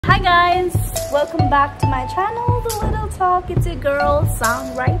Hi guys, welcome back to my channel, The Little Talk. It's your girl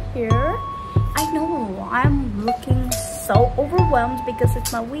Sang right here. I know I'm looking so overwhelmed because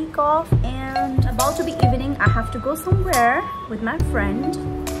it's my week off and about to be evening. I have to go somewhere with my friend.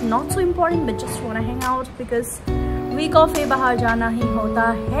 Not so important, but just wanna hang out because week off है, बाहर जाना ही होता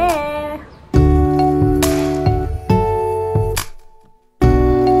है.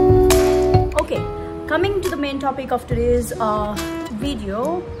 Okay, coming to the main topic of today's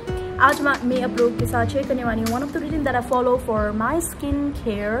video. आज मैं आप लोगों के साथ शेयर करने वाली हूँ one of the routine that I follow for my skin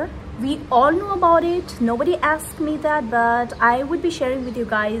care. We all know about it. Nobody asked me that, but I would be sharing with you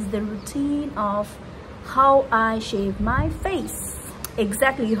guys the routine of how I shave my face.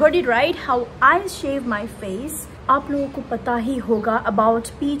 Exactly, you heard it right. How I shave my face. आप लोगों को पता ही होगा about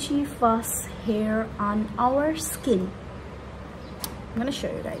peachy fuzz hair on our skin. I'm gonna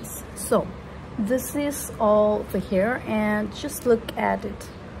show you guys. So this is all the hair and just look at it.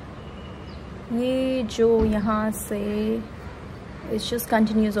 ये जो यहाँ से it just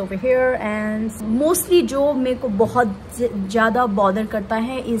continues over here and mostly जो मेरे को बहुत ज़्यादा bother करता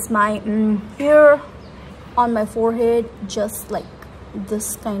है is my hair on my forehead, just like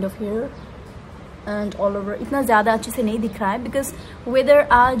this kind of hair and all over. इतना ज़्यादा अच्छे से नहीं दिख रहा है because weather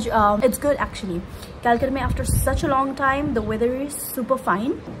आज it's good actually. कैलकट में after such a long time the weather is super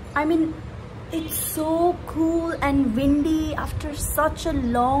fine. I mean it's so cool and windy after such a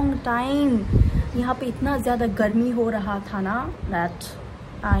long time. यहाँ पे इतना ज़्यादा गर्मी हो रहा था ना that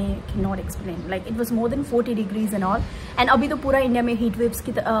I cannot explain. Like it was more than 40 degrees and all. And अभी तो पूरा इंडिया में heat waves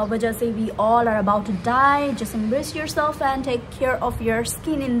की वजह से we all are about to die. Just embrace yourself and take care of your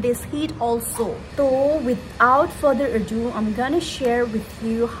skin in this heat also. So without further ado, I'm gonna share with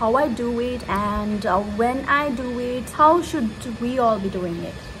you how I do it and when I do it, how should we all be doing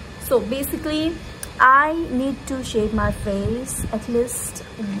it. So basically, I need to shave my face at least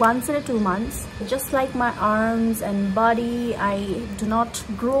once in 2 months. Just like my arms and body, I do not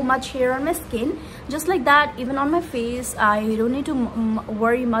grow much hair on my skin. Just like that, even on my face, I don't need to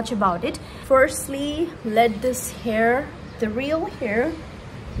worry much about it. Firstly, let this hair, the real hair,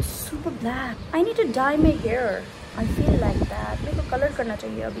 super black. I need to dye my hair. I feel like that. मेरे को color करना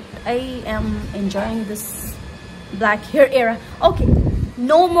चाहिए अभी. I am enjoying this black hair era. Okay.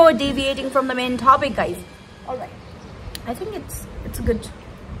 No more deviating from the main topic, guys. All right, I think it's a good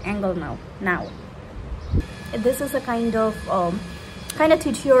angle now. This is a kind of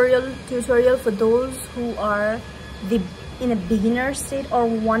tutorial for those who are in a beginner state or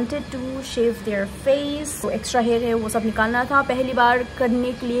wanted to shave their face. So extra hair है वो सब निकालना था, पहली बार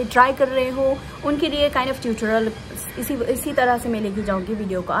करने के लिए try कर रहे हो उनके लिए kind of tutorial इसी तरह से मैं लेके जाऊँगी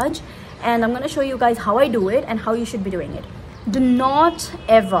वीडियो को आज. And I'm gonna show you guys how I do it and how you should be doing it. Do not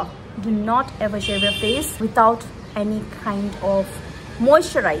ever shave your face without any kind of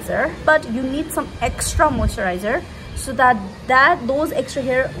moisturizer, but you need some extra moisturizer so that those extra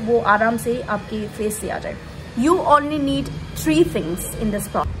hair वो आराम से आपके face से आ जाए. You only need 3 things in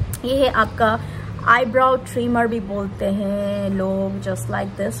this process. ये है आपका eyebrow trimmer भी बोलते हैं लोग, just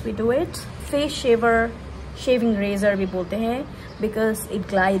like this we do it. Face shaver, shaving razor भी बोलते हैं because it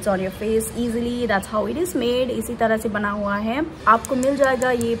glides on your face easily. That's how it is made. इसी तरह से बना हुआ है. आपको मिल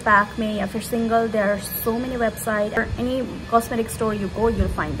जाएगा ये पैक में या फिर single. There are so many websites or any cosmetic store you go,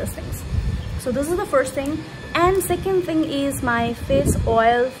 you'll find these things. So this is the first thing. And second thing is my face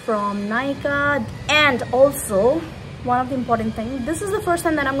oil from Nykaa. And also one of the important things, this is the first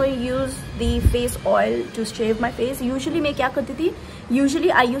time that I'm going to use the face oil to shave my face. Usually मैं क्या करती थी?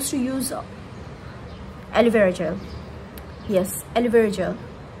 Usually I used to use aloe vera gel. Yes, aloe vera gel.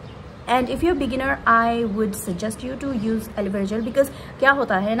 And if you're a beginner, I would suggest you to use aloe vera gel because क्या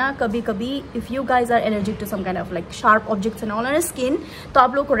होता है ना कभी कभी if you guys are allergic to some kind of like sharp objects and all on your skin, तो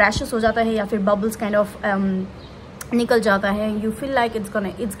आप लोगों को rashes हो जाता है या फिर bubbles kind of निकल जाता है. You feel like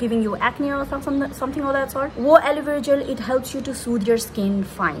it's giving you acne or something of that sort. वो aloe vera gel, it helps you to soothe your skin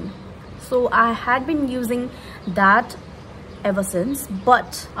fine. So I had been using that ever since,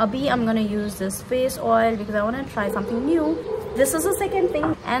 but abhi I'm gonna use this face oil because I want to try something new. This is the second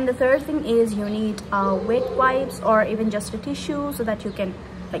thing. And the third thing is you need wet wipes or even just a tissue so that you can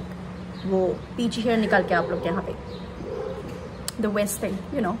like wo peachy hair nikal ke aap log yahan pe the waste thing,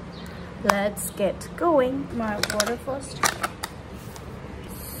 you know. Let's get going. My water first.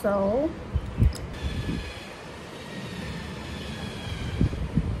 So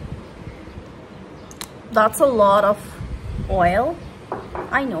that's a lot of oil.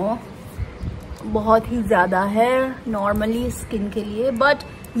 I know बहुत ही ज़्यादा है normally skin के लिए, but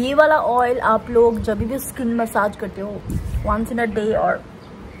ये वाला oil आप लोग जब भी स्किन मसाज करते हो once in a day or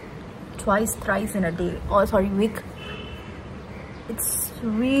thrice in a day, or sorry week, it's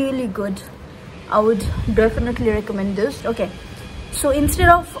really good. I would definitely recommend this. Okay, so instead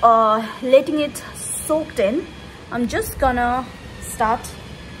of letting it soaked in, I'm just gonna start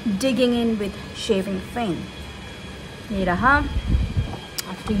digging in with shaving foam. Ye raha.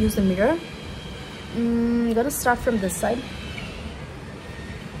 I have to use the mirror. I'm gonna start from this side.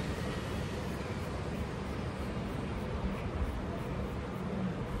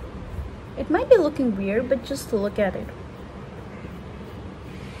 It might be looking weird, but just look at it.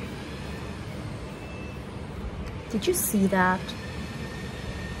 Did you see that?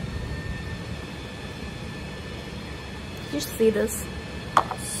 Did you see this?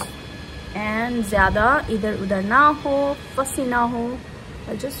 And zyada idhar udhar na ho, fussy na ho.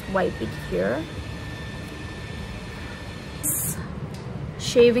 I'll just wipe it here.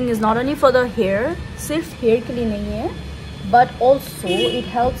 Shaving is not only for the hair, sirf hair ke liye nahi hai, but also it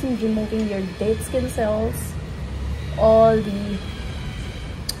helps in removing your dead skin cells, all the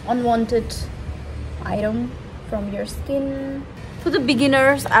unwanted item from your skin. For the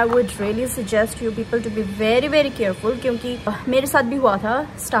beginners, I would really suggest you people to be very careful, क्योंकि मेरे साथ भी हुआ था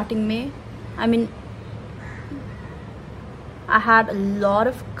starting में. I mean, I had a lot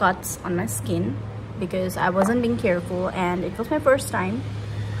of cuts on my skin because I wasn't being careful, and it was my first time.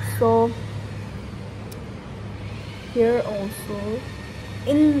 So here also,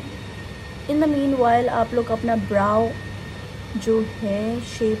 in the meanwhile, आप लोग अपना brow जो है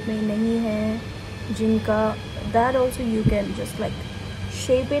shape में नहीं है जिनका, that also you can just like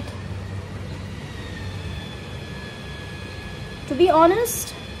shape it. To be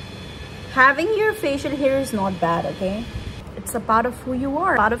honest, having your facial hair is not bad, okay? It's a part of who you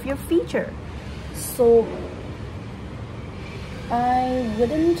are, part of your feature. So I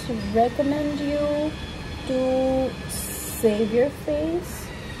wouldn't recommend you to save your face.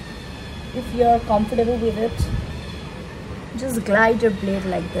 If you're comfortable with it, just glide your blade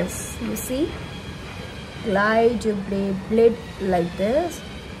like this. You see? Glide your blade like this.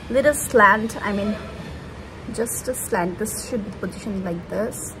 Little slant, I mean just a slant. This should be positioned like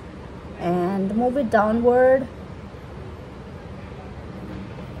this, and move it downward.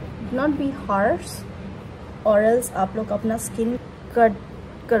 Do not be harsh, or else आप लोग अपना skin cut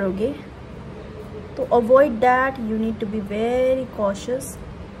करोगे. To avoid that, you need to be very cautious.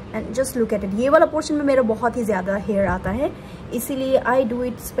 And just look at it. ये वाला portion में मेरा बहुत ही ज़्यादा hair आता है, इसीलिए I do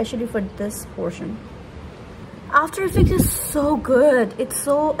it specially for this portion. After effect is so good. It's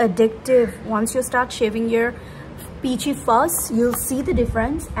so addictive. Once you start shaving your peachy fuzz, you'll see the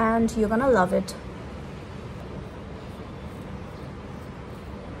difference and you're gonna love it.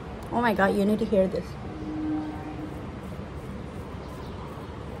 Oh my god, you need to hear this.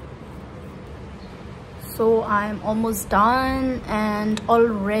 So I'm almost done and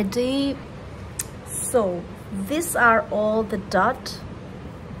already. So these are all the dot.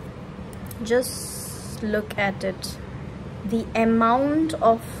 Just look at it. The amount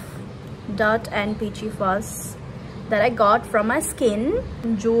of dot and peachy fuzz that I got from my skin.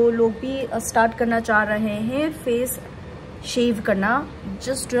 जो लोग भी start करना चाह रहे हैं face shave करना,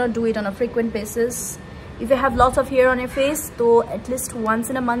 just do not do it on a frequent basis. If you have lots of hair on your face, तो at least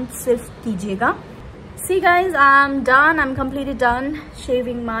once in a month सिर्फ कीजिएगा. See guys, I'm done. I'm completely done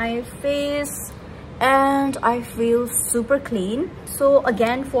shaving my face and I feel super clean. So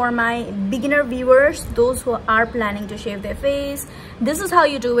again, for my beginner viewers, those who are planning to shave their face, this is how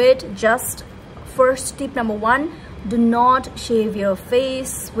you do it. Just first tip number 1, do not shave your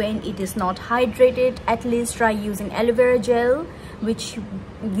face when it is not hydrated. At least try using aloe vera gel, which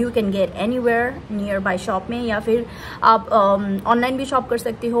you can get anywhere nearby shop में, या फिर आप online भी shop कर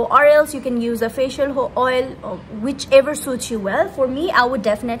सकते हो, or else you can use a facial oil, whichever suits you well. For me, I would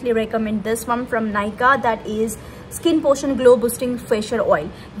definitely recommend this one from Nykaa, that is Skin Potion Glow Boosting Facial Oil.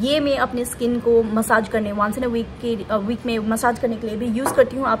 ये मैं अपने skin को massage करने once in a week में massage करने के लिए भी यूज़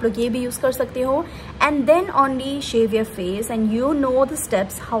करती हूँ. आप लोग ये भी यूज़ कर सकते हो. And then only shave your face, and you know the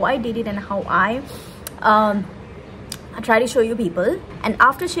steps how I did it and how I try to show you people. And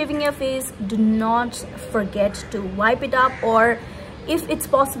after shaving your face, do not forget to wipe it up, or if it's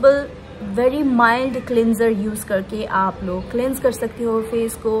possible, very mild cleanser use करके आप लोग cleanse कर सकते हो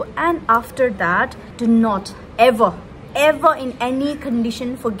face को. And after that, do not ever in any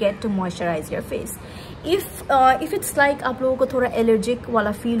condition forget to moisturize your face. If it's like आप लोगों को थोड़ा allergic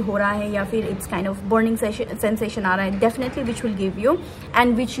वाला feel हो रहा है, या फिर it's kind of burning sensation आ रहा है, definitely which will give you,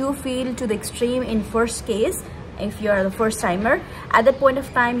 and which you feel to the extreme in first case, if you are the first timer, at that point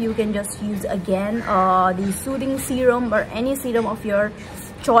of time you can just use again the soothing serum or any serum of your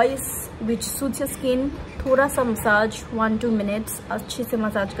choice which suits your skin. थोड़ा सा massage 1-2 minutes अच्छे से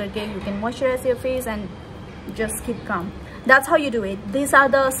massage करके you can moisturize your face and just keep calm. that's how you do it. These are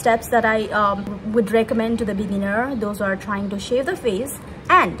the steps that I would recommend to the beginner, those who are trying to shave the face.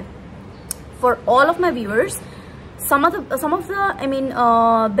 And for all of my viewers, some of the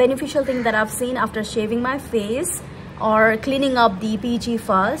beneficial thing that I've seen after shaving my face or cleaning up the PG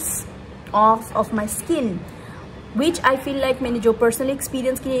fuzz off of my skin, which I feel like मैंने जो personally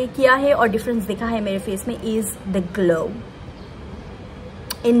experience किया है और difference देखा है मेरे face में, is the glow.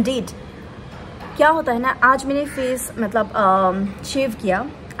 Indeed, क्या होता है ना, आज मैंने face मतलब shave किया.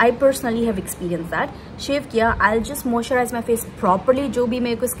 I personally have experienced that. Shave किया, I'll just moisturize my face properly. जो भी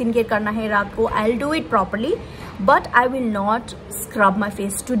मेरे को skin care करना है रात को, I'll do it properly. But I will not scrub my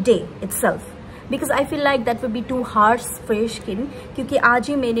face today itself, because I feel like that would be too harsh for your skin. क्योंकि आज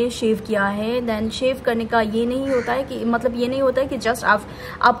ही मैंने शेव किया है. देन शेव करने का ये नहीं होता है कि मतलब ये नहीं होता है कि जस्ट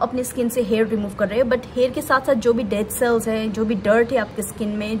आप अपने स्किन से हेयर रिमूव कर रहे हैं, बट हेयर के साथ साथ जो भी डेड सेल्स हैं, जो भी डर्ट है आपके स्किन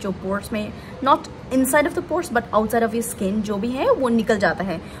में, जो पोर्स में, not inside of the pores but outside of your skin, जो भी है वो निकल जाता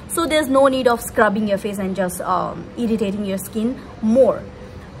है. So there is no need of scrubbing your face and just irritating your skin मोर.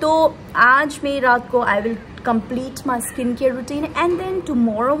 तो आज मैं रात को I will complete my skincare routine, and then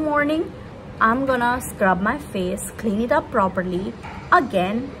tomorrow morning I'm gonna scrub my face, clean it up properly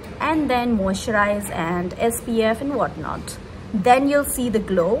again, and then moisturize and SPF and whatnot. Then you'll see the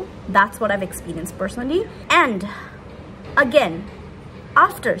glow. That's what I've experienced personally. And again,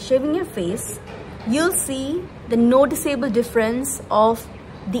 after shaving your face, you'll see the noticeable difference of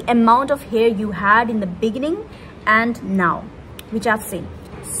the amount of hair you had in the beginning and now, which I've seen.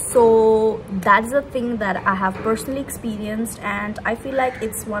 So that's the thing that I have personally experienced, and I feel like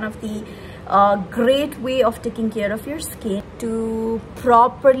it's one of the great way of taking care of your skin to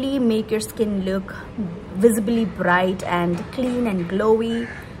properly make your skin look visibly bright and clean and glowy.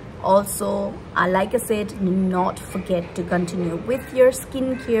 Also, like I said, do not forget to continue with your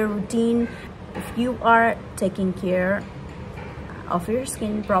skincare routine. If you are taking care of your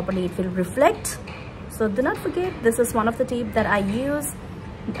skin properly, it will reflect. So do not forget, this is one of the tips that I use.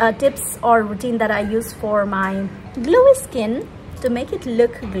 Tips or routine that I use for my glowy skin to make it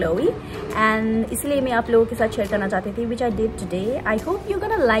look glowy, and इसलिए मैं आप लोगों के साथ share करना चाहती थी, which I did today. I hope you're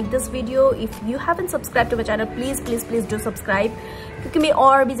gonna like this video. If you haven't subscribed to my channel, please do subscribe, क्योंकि मैं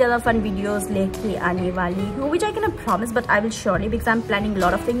और भी ज़्यादा fun videos लेके आने वाली हूँ, which I cannot promise, but I will surely, because I'm planning a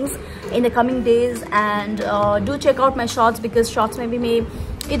lot of things in the coming days. And do check out my shorts, because shorts में भी मैं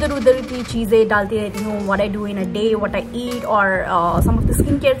इधर उधर की चीज़ें डालती रहती हूँ. What I do in a day, what I eat, or some of the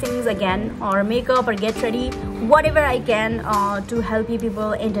skincare things again, or makeup, or get ready, whatever I can to help you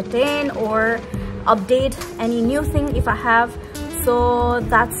people entertain or update any new thing if I have. So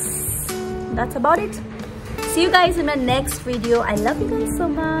that's about it. See you guys in my next video. I love you guys so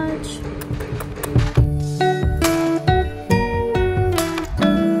much.